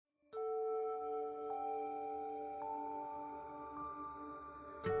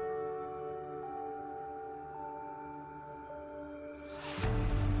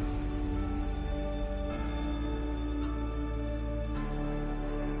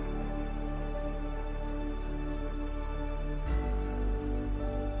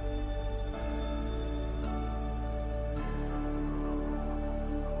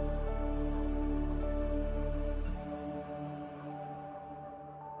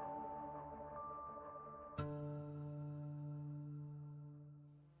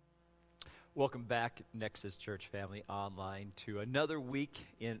Welcome back, Nexus Church family online, to another week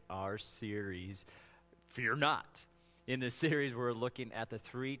in our series, Fear Not. In this series, we're looking at the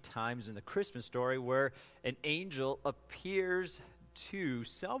 3 times in the Christmas story where an angel appears to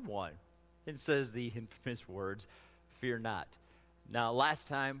someone and says the infamous words, Fear not. Now, last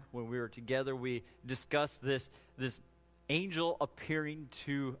time when we were together, we discussed this angel appearing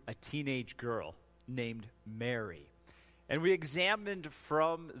to a teenage girl named Mary. And we examined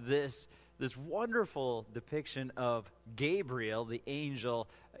from this wonderful depiction of Gabriel, the angel,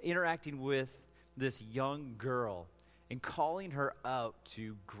 interacting with this young girl and calling her out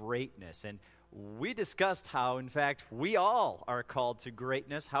to greatness. And we discussed how, in fact, we all are called to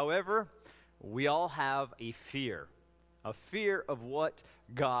greatness. However, we all have a fear of what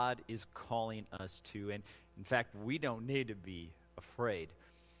God is calling us to. And in fact, we don't need to be afraid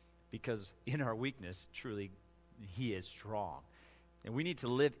because in our weakness, truly, He is strong. And we need to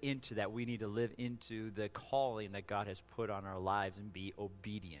live into that. We need to live into the calling that God has put on our lives and be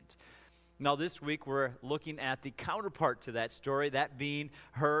obedient. Now, this week, we're looking at the counterpart to that story, that being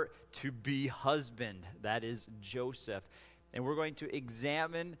her to-be husband. That is Joseph. And we're going to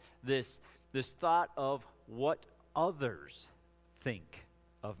examine this thought of what others think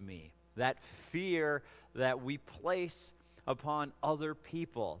of me. That fear that we place upon other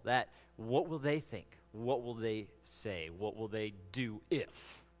people, that what will they think? What will they say? What will they do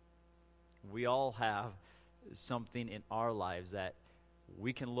if? We all have something in our lives that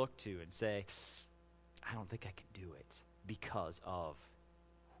we can look to and say, I don't think I can do it because of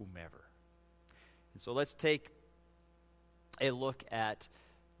whomever. And so let's take a look at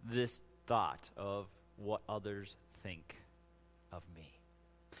this thought of what others think of me.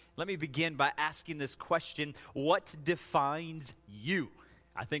 Let me begin by asking this question: what defines you?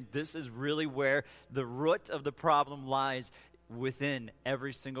 I think this is really where the root of the problem lies within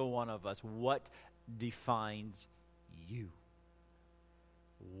every single one of us. What defines you?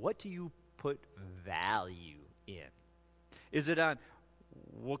 What do you put value in? Is it on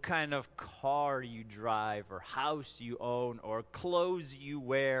what kind of car you drive or house you own or clothes you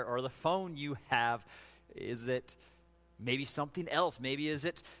wear or the phone you have? Is it maybe something else? Maybe is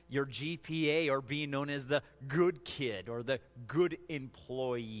it your GPA or being known as the good kid or the good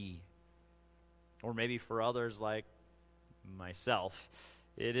employee? Or maybe for others like myself,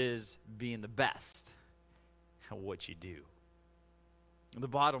 it is being the best at what you do. The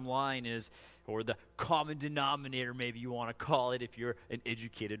bottom line is, or the common denominator maybe you want to call it if you're an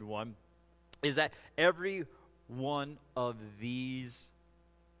educated one, is that every one of these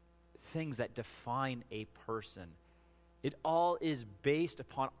things that define a person, it all is based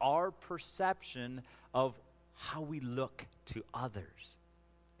upon our perception of how we look to others,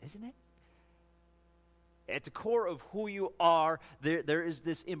 isn't it? At the core of who you are, there is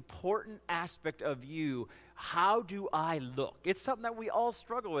this important aspect of you. How do I look? It's something that we all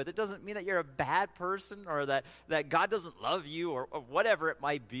struggle with. It doesn't mean that you're a bad person or that God doesn't love you or whatever it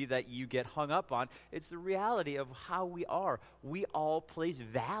might be that you get hung up on. It's the reality of how we are. We all place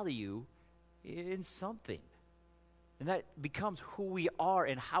value in something. And that becomes who we are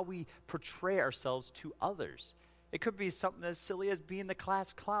and how we portray ourselves to others. It could be something as silly as being the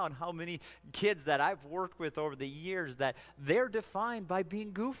class clown. How many kids that I've worked with over the years that they're defined by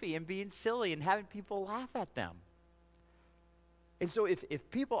being goofy and being silly and having people laugh at them. And so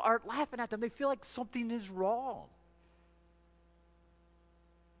if people aren't laughing at them, they feel like something is wrong.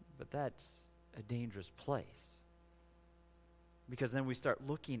 But that's a dangerous place. Because then we start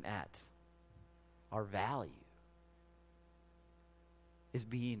looking at our value is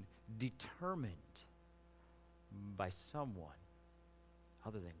being determined by someone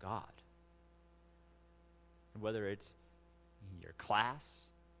other than God. And whether it's your class,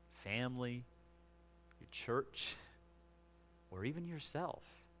 family, your church, or even yourself,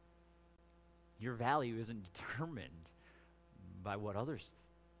 your value isn't determined by what others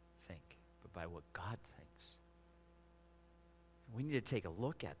think, but by what God thinks. We need to take a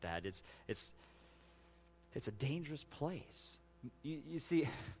look at that. It's a dangerous place. You see,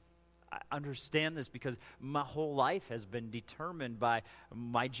 I understand this because my whole life has been determined by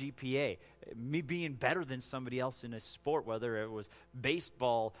my GPA, me being better than somebody else in a sport, whether it was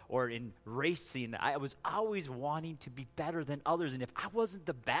baseball or in racing. I was always wanting to be better than others, and if I wasn't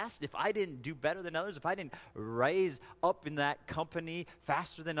the best, if I didn't do better than others, if I didn't rise up in that company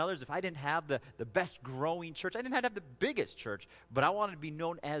faster than others, if I didn't have the best growing church, I didn't have to have the biggest church, but I wanted to be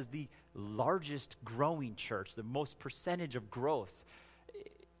known as the largest growing church, the most percentage of growth.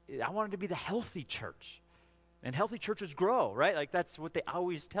 I wanted to be the healthy church. And healthy churches grow, right? Like that's what they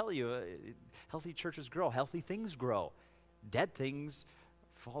always tell you. Healthy churches grow. Healthy things grow. Dead things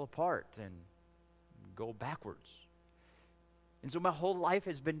fall apart and go backwards. And so my whole life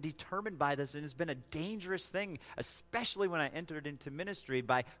has been determined by this, and it's been a dangerous thing, especially when I entered into ministry,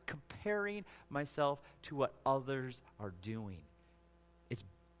 by comparing myself to what others are doing. It's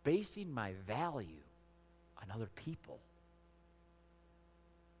basing my value on other people.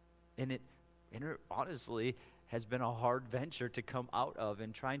 And it honestly has been a hard venture to come out of,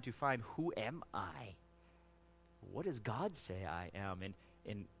 and trying to find, who am I? What does God say I am?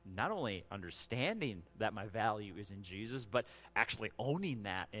 And not only understanding that my value is in Jesus, but actually owning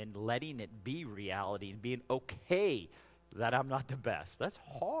that and letting it be reality and being okay that I'm not the best. That's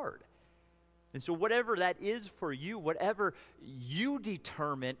hard. And so whatever that is for you, whatever you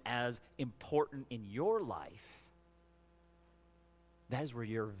determine as important in your life, that is where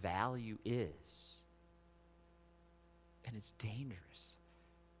your value is. And it's dangerous.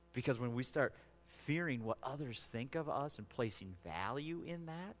 Because when we start fearing what others think of us and placing value in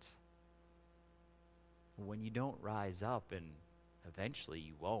that, when you don't rise up, and eventually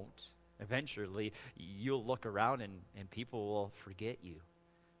you won't, eventually you'll look around and people will forget you.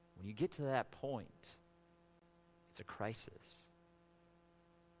 When you get to that point, it's a crisis.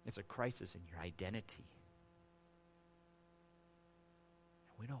 It's a crisis in your identity.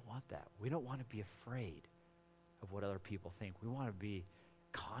 And we don't want that. We don't want to be afraid of what other people think. We want to be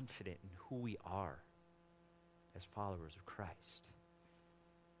confident in who we are as followers of Christ.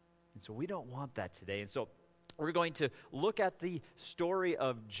 And so we don't want that today. And so we're going to look at the story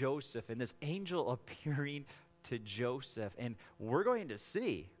of Joseph and this angel appearing to Joseph. And we're going to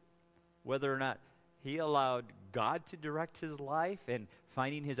see whether or not he allowed God to direct his life and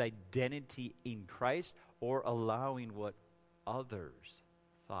finding his identity in Christ, or allowing what others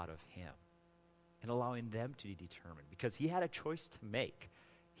thought of him and allowing them to be determined. Because he had a choice to make.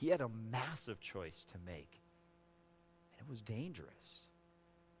 He had a massive choice to make. And it was dangerous.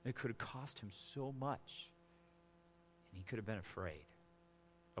 It could have cost him so much. And he could have been afraid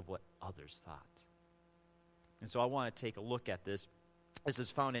of what others thought. And so I want to take a look at this. This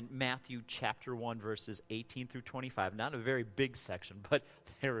is found in Matthew chapter 1, verses 18 through 25. Not a very big section, but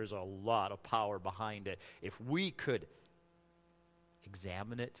there is a lot of power behind it if we could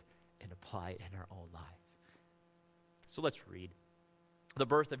examine it and apply it in our own life. So let's read. The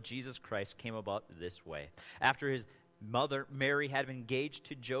birth of Jesus Christ came about this way. After his mother, Mary, had been engaged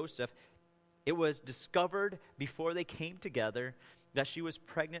to Joseph, it was discovered before they came together that she was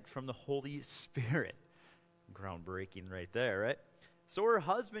pregnant from the Holy Spirit. Groundbreaking right there, right? So her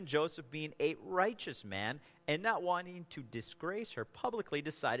husband Joseph, being a righteous man and not wanting to disgrace her publicly,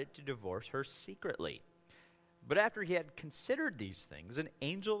 decided to divorce her secretly. But after he had considered these things, an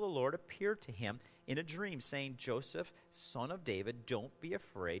angel of the Lord appeared to him in a dream, saying, Joseph, son of David, don't be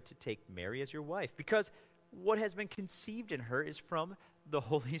afraid to take Mary as your wife, because what has been conceived in her is from the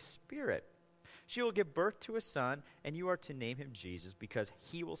Holy Spirit. She will give birth to a son, and you are to name him Jesus, because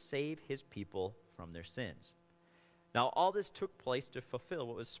he will save his people from their sins. Now all this took place to fulfill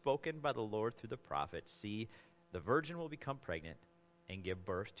what was spoken by the Lord through the prophet. See, the virgin will become pregnant and give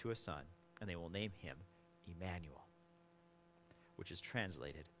birth to a son, and they will name him Emmanuel, which is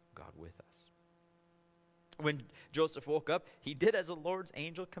translated, God with us. When Joseph woke up, he did as the Lord's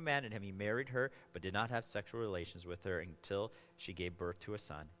angel commanded him. He married her, but did not have sexual relations with her until she gave birth to a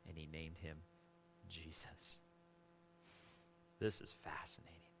son, and he named him Jesus. This is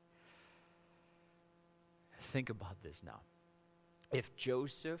fascinating. Think about this now. If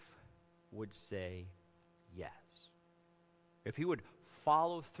Joseph would say yes, if he would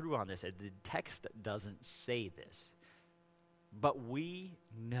follow through on this, the text doesn't say this, but we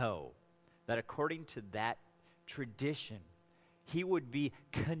know that according to that tradition, he would be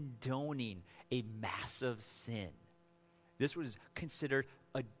condoning a massive sin. This was considered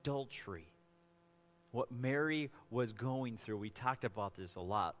adultery. What Mary was going through, we talked about this a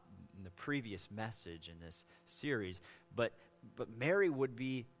lot in the previous message in this series, but Mary would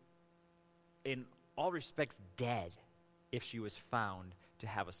be, in all respects, dead if she was found to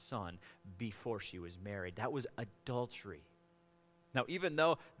have a son before she was married. That was adultery. Now, even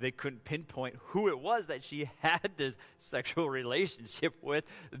though they couldn't pinpoint who it was that she had this sexual relationship with,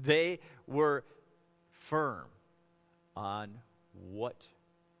 they were firm on what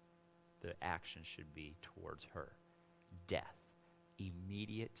the action should be towards her. Death.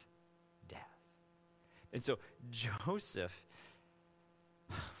 Immediate death. And so Joseph,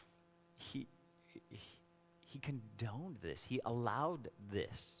 he condoned this. He allowed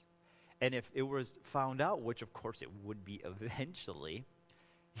this. And if it was found out, which of course it would be eventually,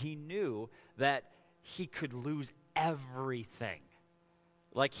 he knew that he could lose everything.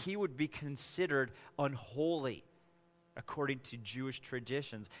 Like he would be considered unholy according to Jewish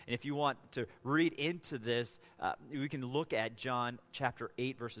traditions. And if you want to read into this, we can look at John chapter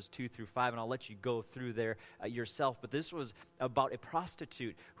 8, verses 2 through 5, and I'll let you go through there yourself. But this was about a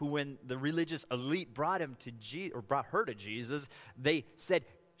prostitute who, when the religious elite brought her to Jesus, they said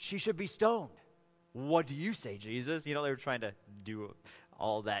she should be stoned. What do you say, Jesus? You know, they were trying to do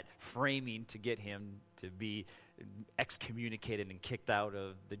all that framing to get him to be excommunicated and kicked out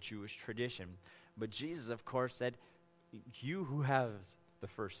of the Jewish tradition. But Jesus, of course, said, you who have the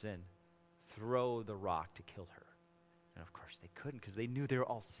first sin, throw the rock to kill her. And of course they couldn't, because they knew they were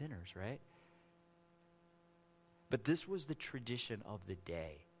all sinners, right? But this was the tradition of the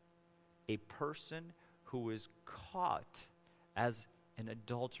day. A person who was caught as an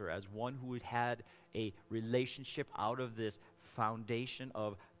adulterer, as one who had had a relationship out of this foundation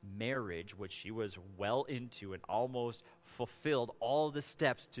of marriage, which she was well into and almost fulfilled all the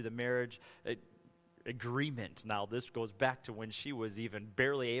steps to the marriage agreement. Now, this goes back to when she was even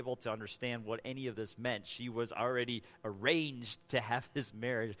barely able to understand what any of this meant. She was already arranged to have this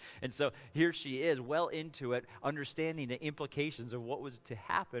marriage. And so here she is, well into it, understanding the implications of what was to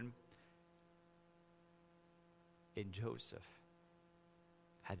happen. And Joseph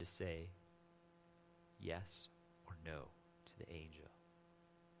had to say yes or no to the angel.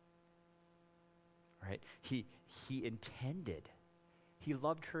 Right? He intended, he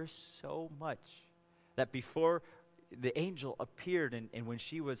loved her so much that before the angel appeared and when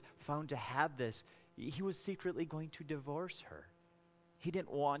she was found to have this, he was secretly going to divorce her. He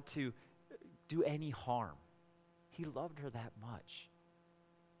didn't want to do any harm. He loved her that much.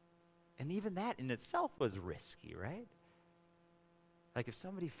 And even that in itself was risky, right? Like if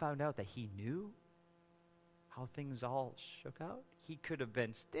somebody found out that he knew how things all shook out, he could have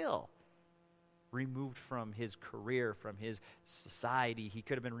been still removed from his career, from his society. He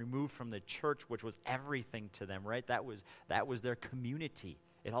could have been removed from the church, which was everything to them, right? That was their community.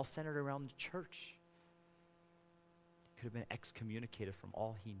 It all centered around the church. He could have been excommunicated from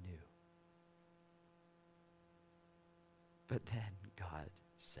all he knew. But then God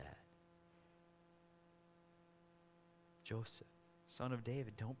said, Joseph, son of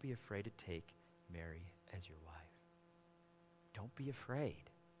David, don't be afraid to take Mary as your wife. Don't be afraid.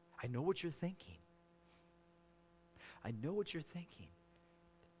 I know what you're thinking. I know what you're thinking.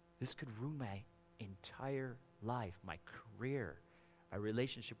 This could ruin my entire life, my career, my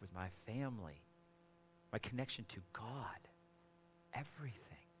relationship with my family, my connection to God, everything.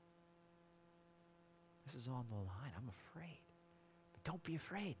 This is on the line. I'm afraid. But don't be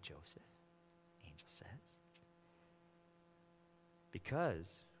afraid, Joseph, angel says.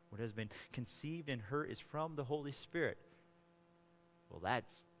 Because what has been conceived in her is from the Holy Spirit. Well,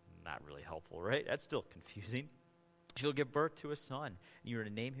 that's not really helpful, right? That's still confusing. She'll give birth to a son, and you're to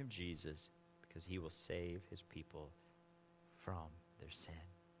name him Jesus, because he will save his people from their sin.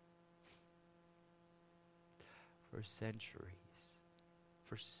 For centuries,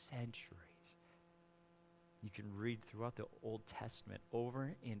 you can read throughout the Old Testament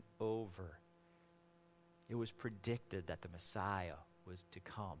over and over. It was predicted that the Messiah was to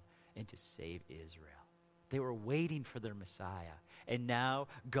come and to save Israel. They were waiting for their Messiah. And now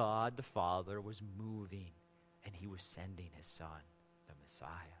God the Father was moving, and he was sending his Son, the Messiah,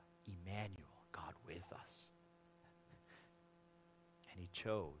 Emmanuel, God with us. And he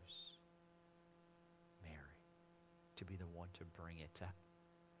chose Mary to be the one to bring it to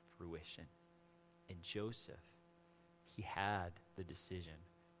fruition. And Joseph, he had the decision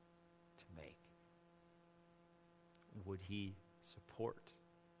to make. Would he support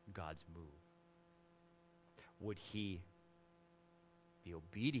God's move? Would he be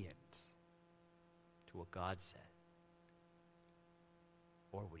obedient to what God said?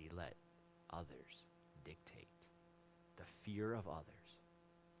 Or would he let others dictate the fear of others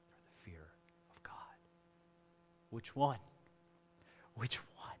or the fear of God? Which one? Which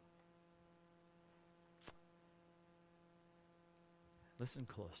one? Listen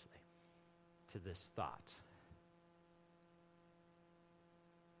closely to this thought.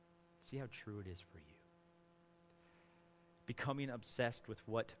 See how true it is for you. Becoming obsessed with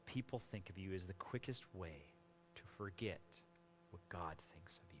what people think of you is the quickest way to forget what God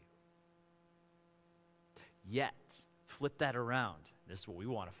thinks of you. Yet, flip that around. This is what we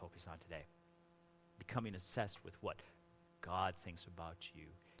want to focus on today. Becoming obsessed with what God thinks about you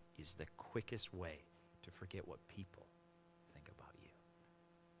is the quickest way to forget what people think about you.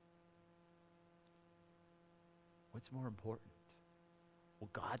 What's more important?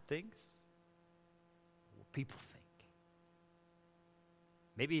 What God thinks? What people think?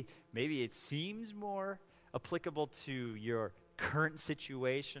 Maybe it seems more applicable to your current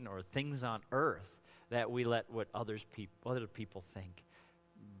situation or things on earth that we let what other people think.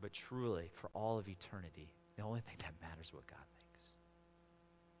 But truly, for all of eternity, the only thing that matters is what God thinks.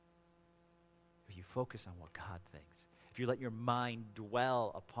 If you focus on what God thinks, if you let your mind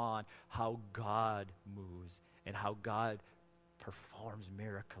dwell upon how God moves and how God performs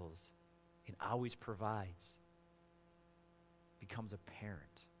miracles and always provides, becomes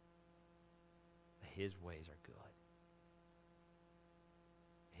apparent that his ways are good.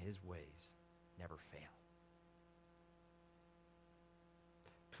 His ways never fail.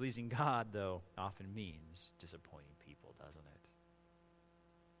 Pleasing God, though, often means disappointing people, doesn't it?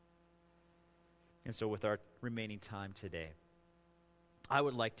 And so with our remaining time today, I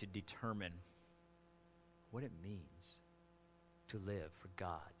would like to determine what it means to live for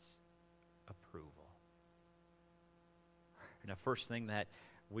God's approval. And the first thing that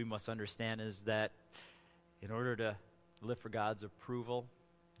we must understand is that in order to live for God's approval,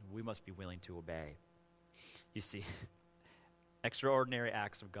 we must be willing to obey. You see, extraordinary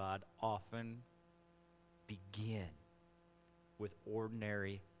acts of God often begin with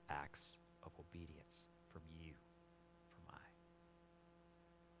ordinary acts of obedience from you, from I.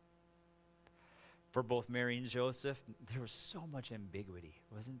 For both Mary and Joseph, there was so much ambiguity,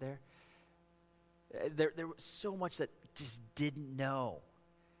 wasn't there? There was so much that just didn't know.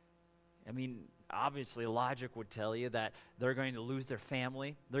 I mean, obviously, logic would tell you that they're going to lose their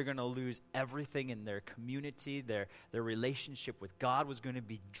family. They're going to lose everything in their community. Their relationship with God was going to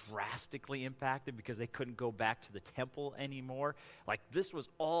be drastically impacted because they couldn't go back to the temple anymore. Like, this was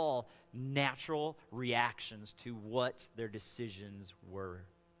all natural reactions to what their decisions were.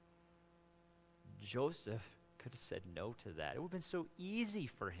 Joseph could have said no to that. It would have been so easy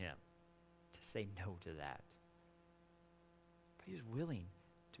for him to say no to that. But he was willing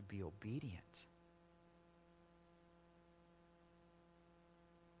to be obedient.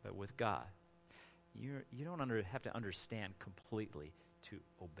 But with God, you don't have to understand completely to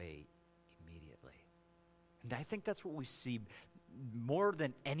obey immediately. And I think that's what we see more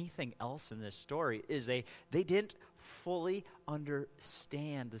than anything else in this story is they didn't fully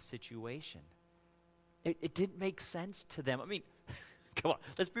understand the situation. It didn't make sense to them. I mean, come on,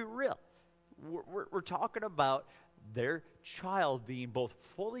 let's be real. We're talking about their child being both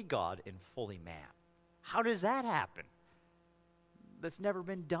fully God and fully man. How does that happen? That's never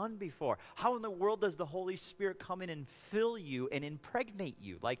been done before. How in the world does the Holy Spirit come in and fill you and impregnate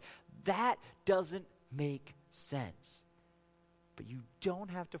you? Like, that doesn't make sense. But you don't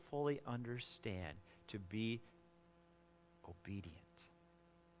have to fully understand to be obedient.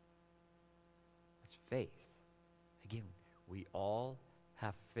 That's faith. Again, we all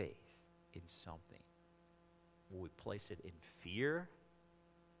have faith in something. Will we place it in fear?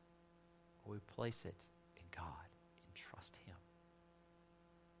 Or will we place it in God and trust Him?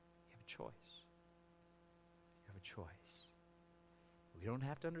 You have a choice. You have a choice. We don't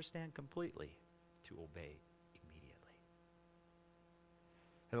have to understand completely to obey immediately.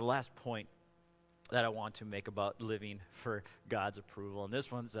 And the last point that I want to make about living for God's approval, and this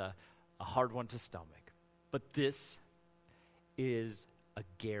one's a hard one to stomach, but this is a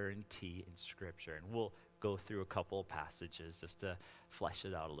guarantee in Scripture. And we'll go through a couple of passages just to flesh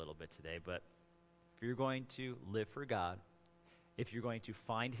it out a little bit today. But if you're going to live for God, if you're going to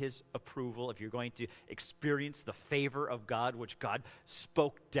find His approval, if you're going to experience the favor of God, which God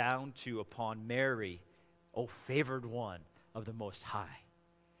spoke down to upon Mary, O favored one of the Most High.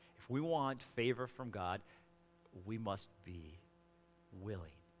 If we want favor from God, we must be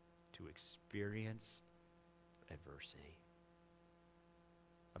willing to experience adversity.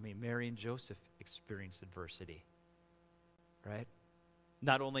 I mean, Mary and Joseph experienced adversity, right?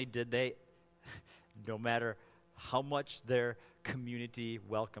 Not only did they, no matter how much their community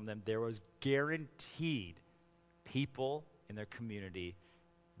welcomed them, there was guaranteed people in their community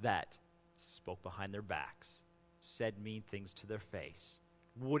that spoke behind their backs, said mean things to their face,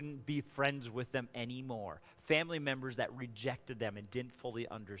 wouldn't be friends with them anymore. Family members that rejected them and didn't fully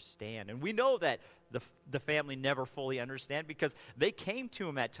understand. And we know that the family never fully understand because they came to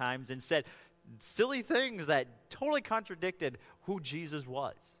him at times and said silly things that totally contradicted who Jesus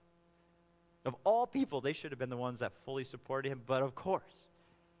was. Of all people, they should have been the ones that fully supported him. But of course,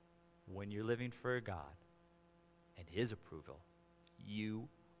 when you're living for God and His approval, you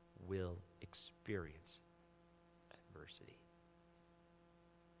will experience adversity.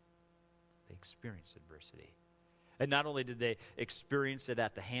 They experienced adversity. And not only did they experience it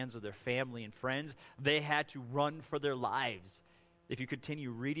at the hands of their family and friends, they had to run for their lives. If you continue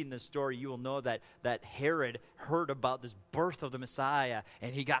reading this story, you will know that Herod heard about this birth of the Messiah,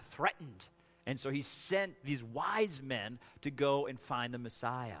 and he got threatened. And so he sent these wise men to go and find the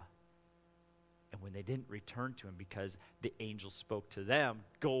Messiah. And when they didn't return to him because the angel spoke to them,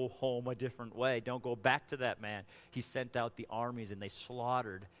 go home a different way, don't go back to that man, he sent out the armies and they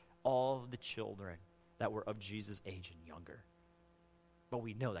slaughtered all of the children that were of Jesus' age and younger. But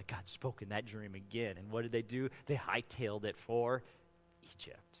we know that God spoke in that dream again. And what did they do? They hightailed it for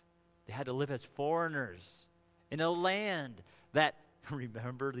Egypt. They had to live as foreigners in a land that,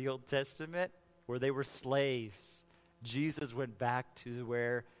 remember the Old Testament, where they were slaves. Jesus went back to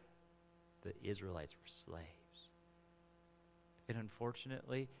where the Israelites were slaves. And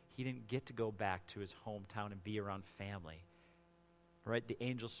unfortunately, he didn't get to go back to his hometown and be around family. Right? The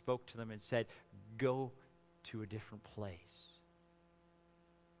angel spoke to them and said, go to a different place.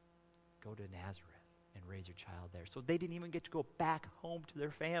 Go to Nazareth and raise your child there. So they didn't even get to go back home to their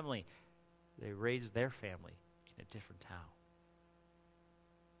family. They raised their family in a different town.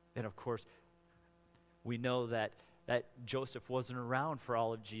 And of course, we know that Joseph wasn't around for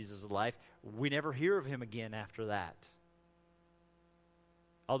all of Jesus' life. We never hear of him again after that.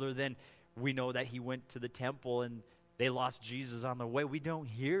 Other than we know that he went to the temple and they lost Jesus on the way. We don't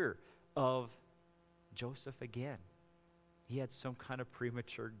hear of Joseph again. He had some kind of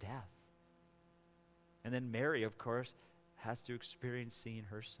premature death. And then Mary, of course, has to experience seeing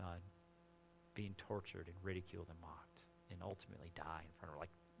her son being tortured and ridiculed and mocked and ultimately die in front of her.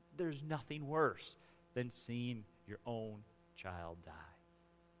 Like, there's nothing worse than seeing your own child die.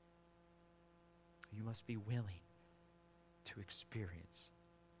 You must be willing to experience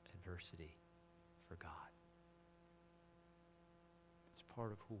adversity for God. It's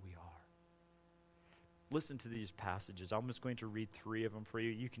part of who we are. Listen to these passages. I'm just going to read 3 of them for you.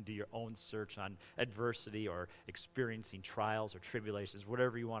 You can do your own search on adversity or experiencing trials or tribulations,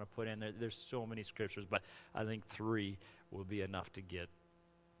 whatever you want to put in there. There's so many scriptures, but I think 3 will be enough to get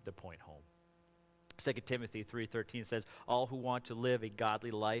the point home. 2 Timothy 3:13 says, all who want to live a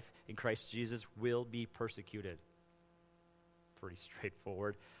godly life in Christ Jesus will be persecuted. Pretty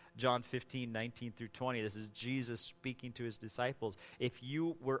straightforward. John 15:19 through 20, this is Jesus speaking to his disciples. If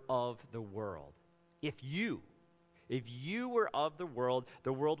you were of the world, if you were of the world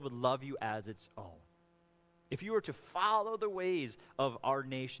would love you as its own. If you were to follow the ways of our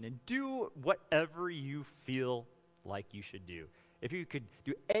nation and do whatever you feel like you should do, if you could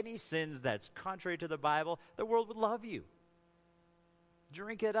do any sins that's contrary to the Bible, the world would love you.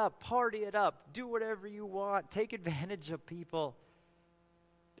 Drink it up, party it up, do whatever you want, take advantage of people.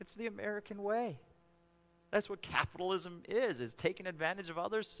 It's the American way. That's what capitalism is taking advantage of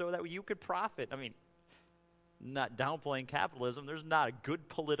others so that you could profit. I mean, not downplaying capitalism. There's not a good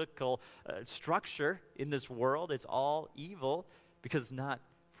political structure in this world. It's all evil because it's not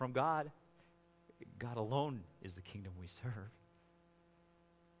from God. God alone is the kingdom we serve.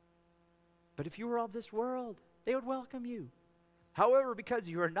 But if you were of this world, they would welcome you. However, because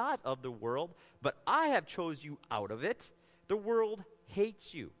you are not of the world, but I have chose you out of it, the world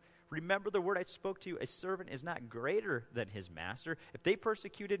hates you. Remember the word I spoke to you, a servant is not greater than his master. If they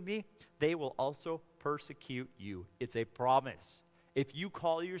persecuted me, they will also persecute you. It's a promise. If you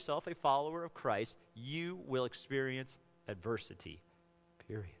call yourself a follower of Christ, you will experience adversity,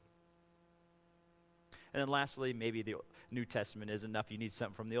 period. And then lastly, maybe the New Testament is enough. You need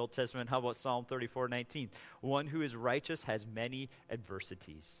something from the Old Testament. How about Psalm 34:19? One who is righteous has many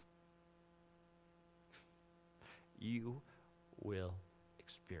adversities. You will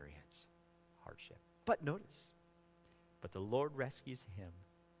experience hardship. But notice, but the Lord rescues him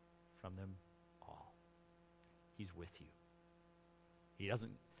from them all. He's with you. He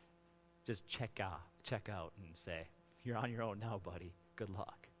doesn't just check out and say, you're on your own now, buddy. Good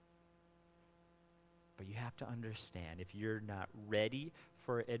luck. But you have to understand, if you're not ready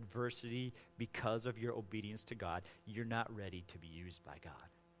for adversity because of your obedience to God, you're not ready to be used by God.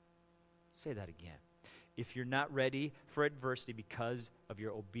 Say that again. If you're not ready for adversity because of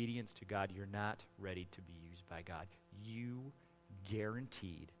your obedience to God, you're not ready to be used by God. You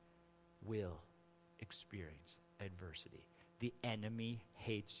guaranteed will experience adversity. The enemy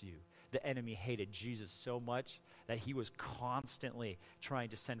hates you. The enemy hated Jesus so much that he was constantly trying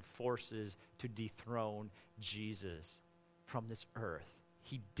to send forces to dethrone Jesus from this earth.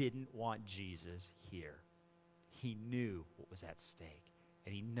 He didn't want Jesus here. He knew what was at stake.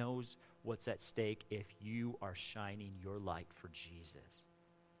 And he knows what's at stake if you are shining your light for Jesus.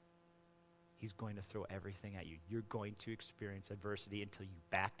 He's going to throw everything at you. You're going to experience adversity until you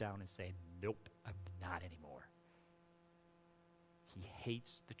back down and say, nope, I'm not anymore. He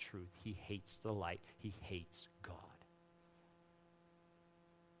hates the truth. He hates the light. He hates God.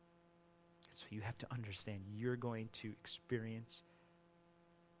 So you have to understand you're going to experience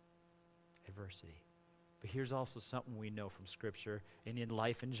adversity. But here's also something we know from Scripture and in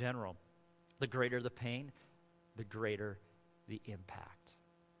life in general. The greater the pain, the greater the impact.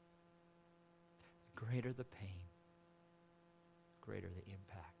 The greater the pain, greater the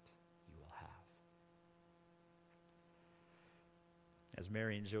impact you will have. As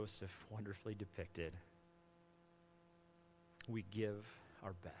Mary and Joseph wonderfully depicted, we give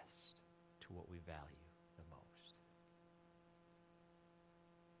our best to what we value the most.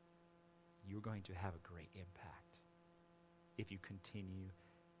 You're going to have a great impact if you continue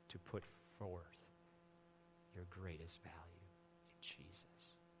to put forth your greatest value in Jesus.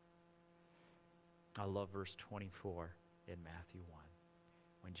 I love verse 24 in Matthew 1.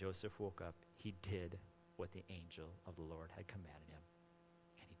 When Joseph woke up, he did what the angel of the Lord had commanded him,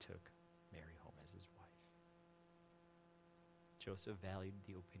 and he took Mary home as his wife. Joseph valued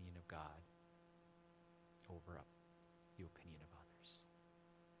the opinion of God over the opinion of others.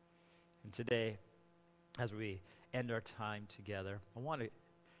 And today, as we end our time together, I want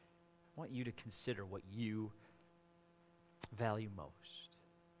you to consider what you value most.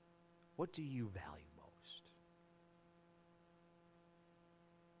 What do you value most?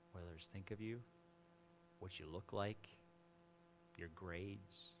 Whether others think of you, what you look like, your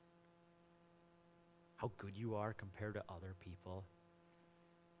grades, how good you are compared to other people,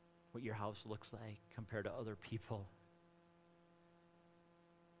 what your house looks like compared to other people.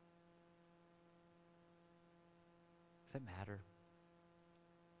 Does that matter?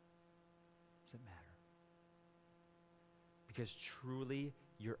 Does it matter? Because truly,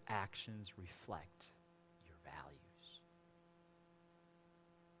 your actions reflect your values.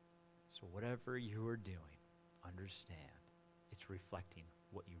 So whatever you are doing, understand it's reflecting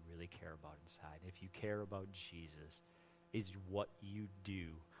what you really care about inside. If you care about Jesus, is what you do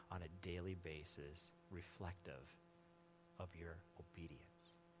on a daily basis reflective of your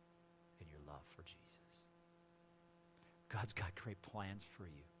obedience and your love for Jesus? God's got great plans for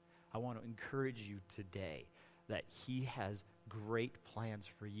you. I want to encourage you today that he has great plans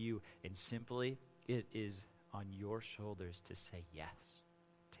for you, and simply it is on your shoulders to say yes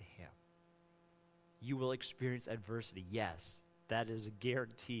to him. You will experience adversity, yes. That is a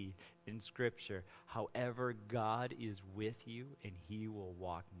guarantee in Scripture. However, God is with you, and he will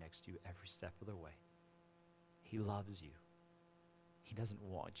walk next to you every step of the way. He loves you. He doesn't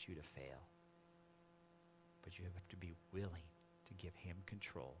want you to fail. But you have to be willing to give him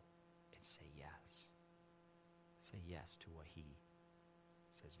control and say yes. Say yes to what he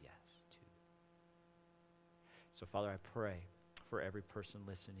says yes to. So, Father, I pray for every person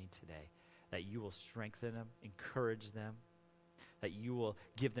listening today that you will strengthen them, encourage them, that you will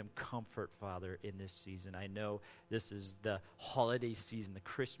give them comfort, Father, in this season. I know this is the holiday season, the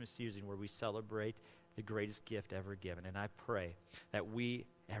Christmas season, where we celebrate the greatest gift ever given. And I pray that we,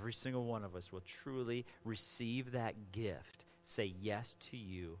 every single one of us, will truly receive that gift, say yes to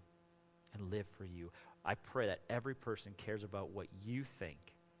you, and live for you. I pray that every person cares about what you think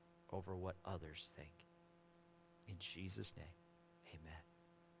over what others think. In Jesus' name, amen.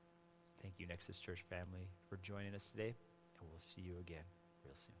 Thank you, Nexus Church family, for joining us today, and we'll see you again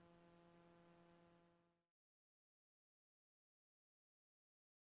real soon.